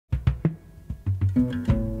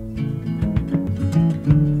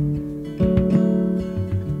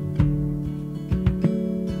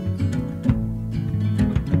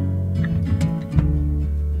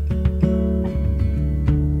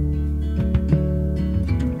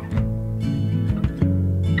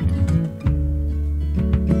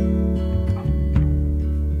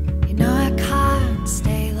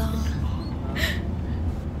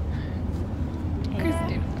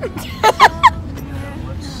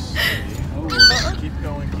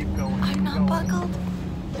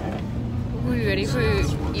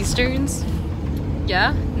Easterns?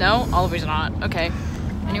 Yeah? No? Oliver's not. Okay.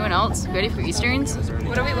 Anyone else? Ready for Easterns?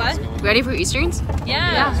 What are we, what? Ready for Easterns?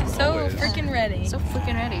 Yeah. So freaking ready. So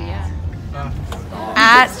freaking ready, yeah.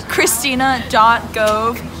 At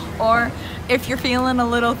Christina.gove, or if you're feeling a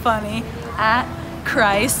little funny, at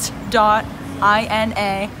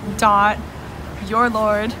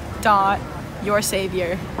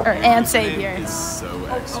Christ.ina.yourlord.yoursavior, or and savior. It's so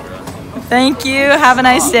extra. Thank you. Have a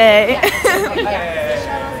nice day.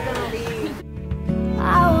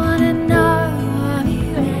 I wanna know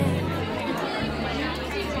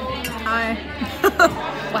Hi.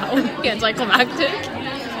 Wow, anticlimactic.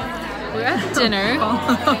 We're at dinner.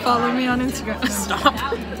 Follow me on Instagram. Stop.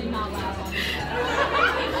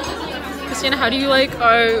 Christina, how do you like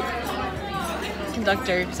our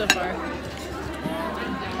conductor so far?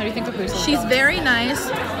 How do you think the person? She's very nice,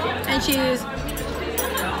 and she's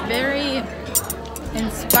very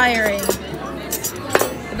inspiring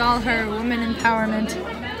with all her woman empowerment.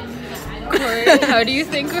 Corey, how do you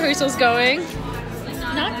think rehearsal's going?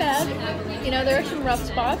 Not bad. You know, there are some rough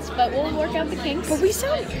spots, but we'll work out the kinks. But we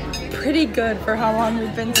sound pretty good for how long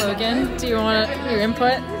we've been together. Logan, do you want your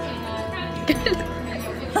input?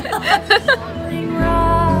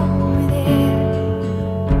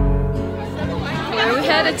 Where are we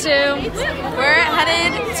headed to? We're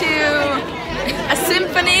headed to a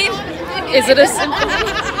symphony. Is it a symphony?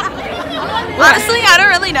 Honestly, I don't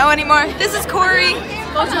really know anymore. This is Corey.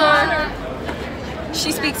 Bonjour.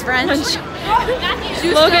 She speaks French.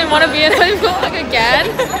 Logan, want to be in a vlog again?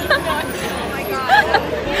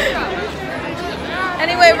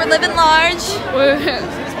 Anyway, we're living large. We're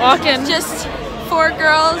walking. Just 4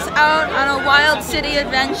 girls out on a wild city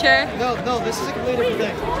adventure. No, this is a completely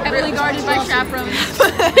different thing. Heavily guarded by chaperones.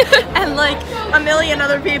 And like a million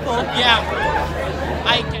other people. Yeah.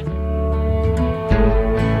 I can.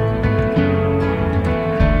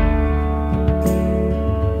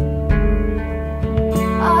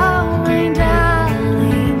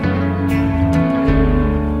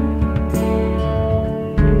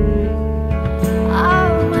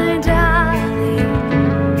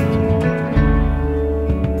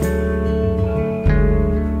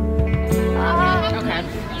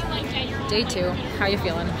 Day 2. How you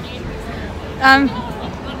feeling? I'm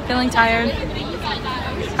feeling tired.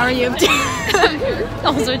 How are you?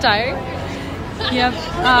 Also tired? Yep.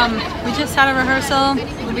 We just had a rehearsal.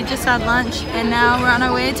 We just had lunch, and now we're on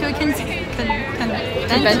our way to a convention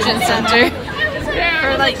center.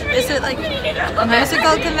 Or like, is it like a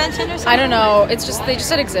musical convention or something? I don't know. It's just they just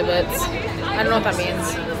said exhibits. I don't know what that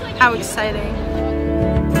means. How exciting!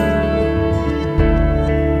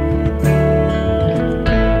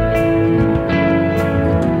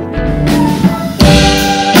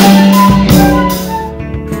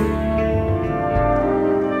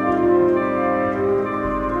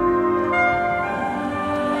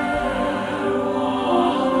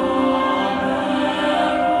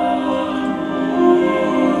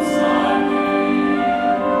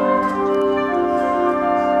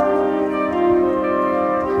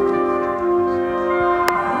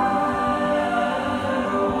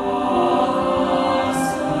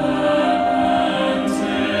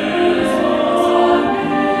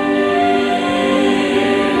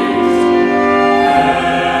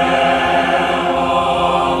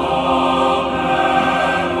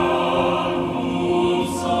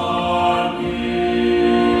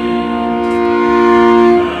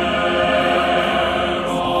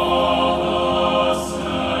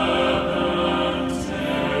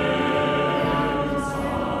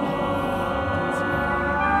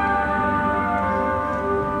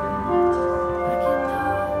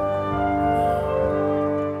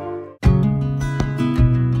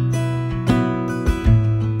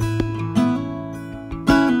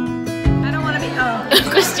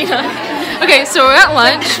 Christina. Okay, so we're at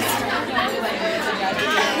lunch.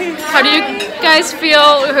 How do you guys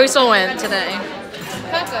feel rehearsal went today?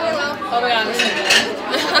 Oh my god,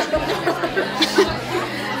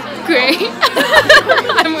 great.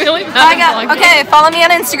 I'm really bad. Okay, follow me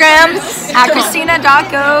on Instagram at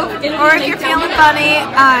Christina.go, or if you're feeling funny,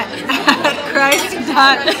 at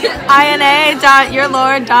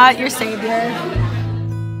Christ.ina.yourlord.yoursavior.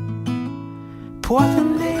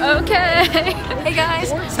 Okay. Hey guys,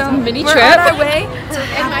 so Mini we're trip. on our way to a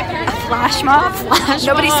flash mob.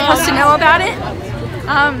 Nobody's supposed to know about it.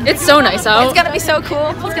 It's so nice out. It's gonna be so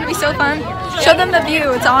cool. It's gonna be so fun. Show them the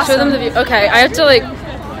view. It's awesome. Show them the view. Okay, I have to like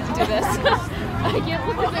do this. I can't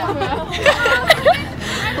look at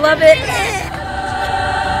them. Love it.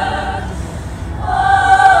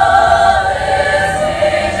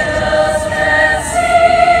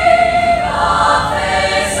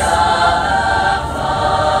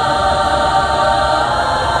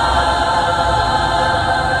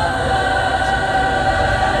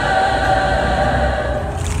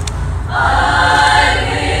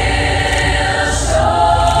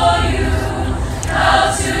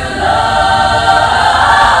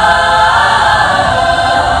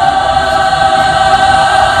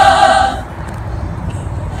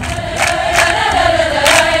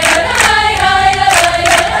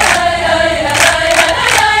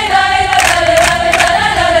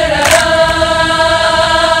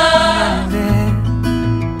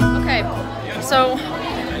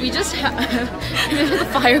 The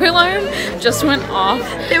fire alarm just went off.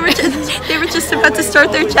 They were just about to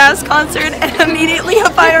start their jazz concert, and immediately a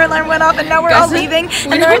fire alarm went off, and now we're all leaving,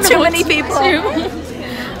 and there are too many people. I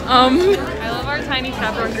love our tiny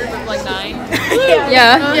chaperone group of like 9.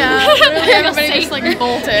 Yeah. Everybody just like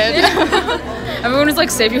bolted. Everyone was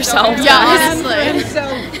like, save yourself. Yeah, honestly.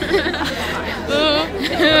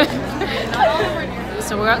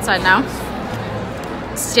 So we're outside now,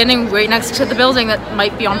 standing right next to the building that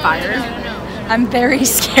might be on fire. I'm very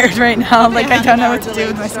scared right now. Like, I don't know what to do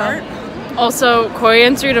with myself. Also, Corey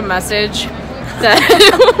answered a message that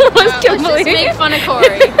was completely... Just make fun of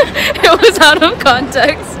Corey. It was out of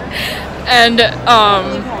context. And,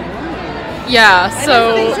 yeah,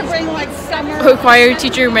 so... A choir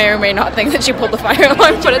teacher may or may not think that she pulled the fire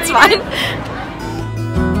alarm, but it's fine.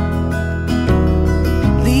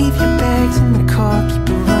 Leave your bags in the car, keep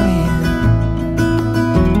it running.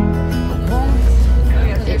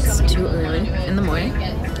 It's too early in the morning,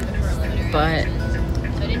 but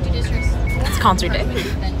it's concert day.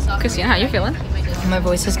 Christina, how you feeling? My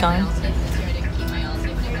voice is gone.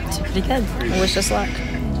 It's pretty good. I wish us luck. I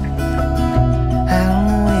don't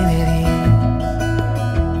know when it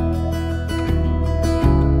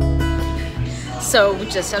is. So we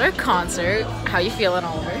just had our concert. How you feeling,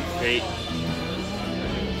 Oliver? Great.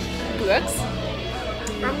 Brooks?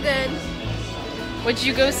 I'm good. What'd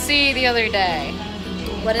you go see the other day?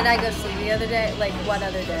 What did I go see the other day? Like, what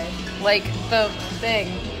other day? Like the thing.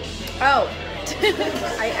 Oh,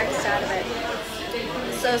 I X'd out of it.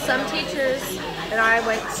 So some teachers and I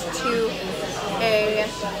went to a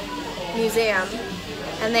museum,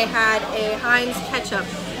 and they had a Heinz ketchup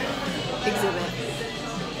exhibit.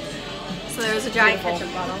 So there was a giant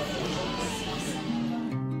ketchup bottle.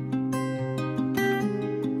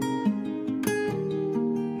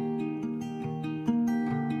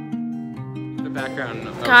 Background.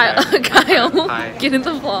 Kyle, Hi. get in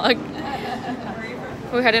the vlog.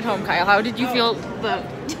 We're headed home, Kyle. How did you feel the...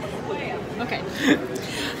 Okay.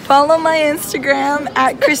 Follow my Instagram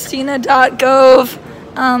at christina.gove.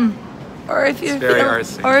 Or if you're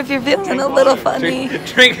feeling a little funny.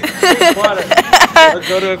 Drink water. Or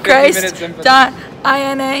go to a 50-minute symphony.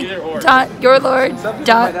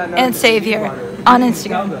 Christ.ina.yourlord.and-savior on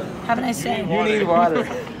Instagram. Have a nice day. You need water.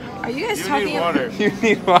 Are you guys talking about... You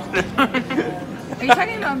need water. Are you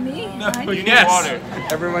talking about me? No, you need water.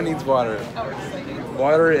 Everyone needs water.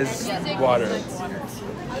 Water is water.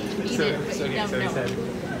 So he said,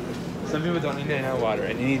 some people don't need to know water,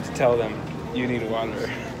 and you need to tell them you need water.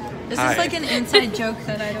 This is like an inside joke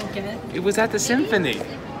that I don't get. It was at the symphony.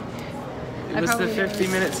 It was the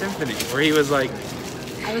 50-minute symphony where he was like,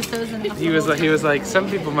 I was dozing off. he was like, some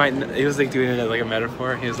people might. He was like doing it as like a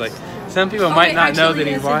metaphor. He was like, some people might not know they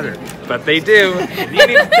need water, but they do. You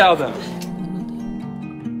need to tell them.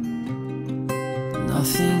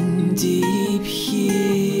 Nothing deep here.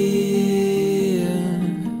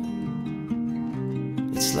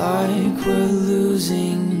 It's like we're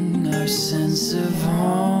losing our sense of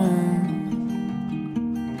home.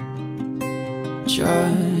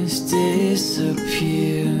 Just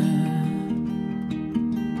disappear.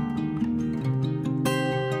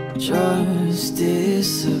 Just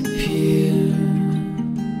disappear.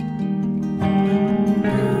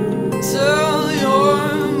 Tell your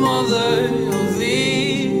mother you're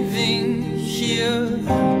leaving here.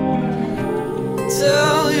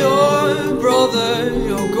 Tell your brother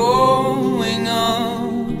you're going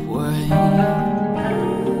away.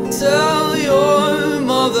 Tell your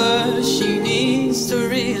mother she needs to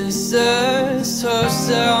reassess. convince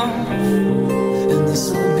herself, and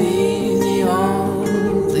this will be the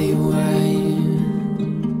only way.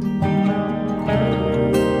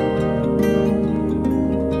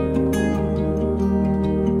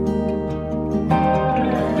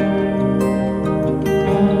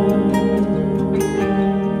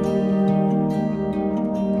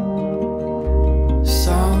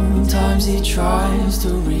 Sometimes he tries to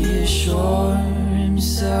reassure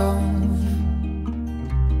himself,